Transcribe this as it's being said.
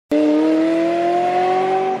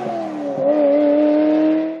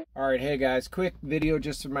hey guys, quick video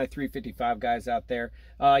just for my 355 guys out there.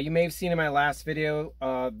 You may have seen in my last video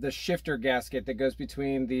the shifter gasket that goes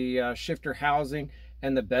between the shifter housing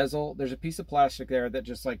and the bezel. There's a piece of plastic there that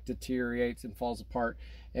just like deteriorates and falls apart,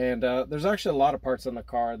 and there's actually a lot of parts on the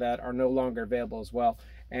car that are no longer available as well.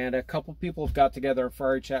 And a couple people have got together on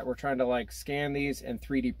Ferrari chat. We're trying to like scan these and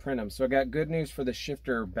 3D print them. So I got good news for the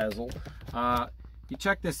shifter bezel. You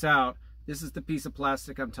check this out. This is the piece of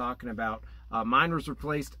plastic I'm talking about. Mine was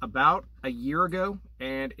replaced about a year ago,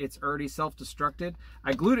 and it's already self-destructed.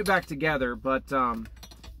 I glued it back together, but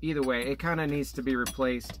either way, it kind of needs to be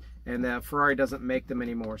replaced, and Ferrari doesn't make them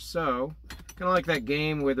anymore. So, kind of like that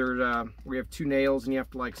game where we have two nails and you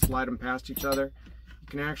have to like slide them past each other. You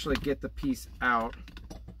can actually get the piece out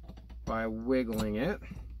by wiggling it.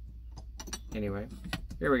 Anyway,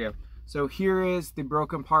 here we go. So here is the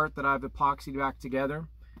broken part that I've epoxied back together.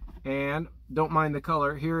 And don't mind the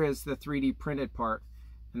color, here is the 3D printed part.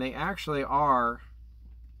 And they actually are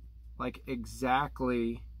like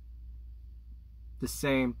exactly the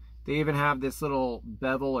same. They even have this little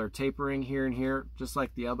bevel or tapering here and here, just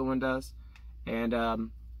like the other one does. And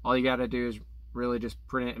all you gotta do is really just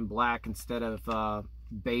print it in black instead of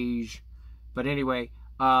beige. But anyway,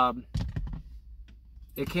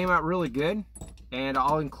 it came out really good. And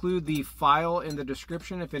I'll include the file in the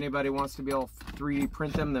description if anybody wants to be able to 3D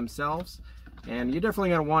print them themselves. And you're definitely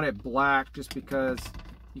going to want it black just because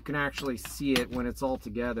you can actually see it when it's all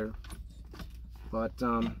together. But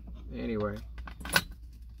anyway,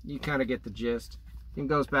 you kind of get the gist. It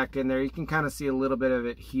goes back in there. You can kind of see a little bit of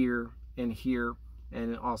it here and here,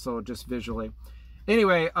 and also just visually.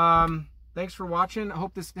 Anyway, thanks for watching. I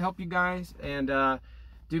hope this helped you guys. And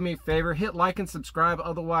do me a favor, hit like and subscribe,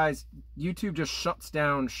 otherwise YouTube just shuts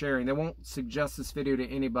down sharing. They won't suggest this video to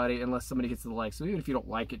anybody unless somebody hits the like. So even if you don't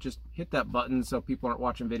like it, just hit that button so people aren't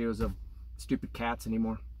watching videos of stupid cats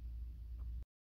anymore.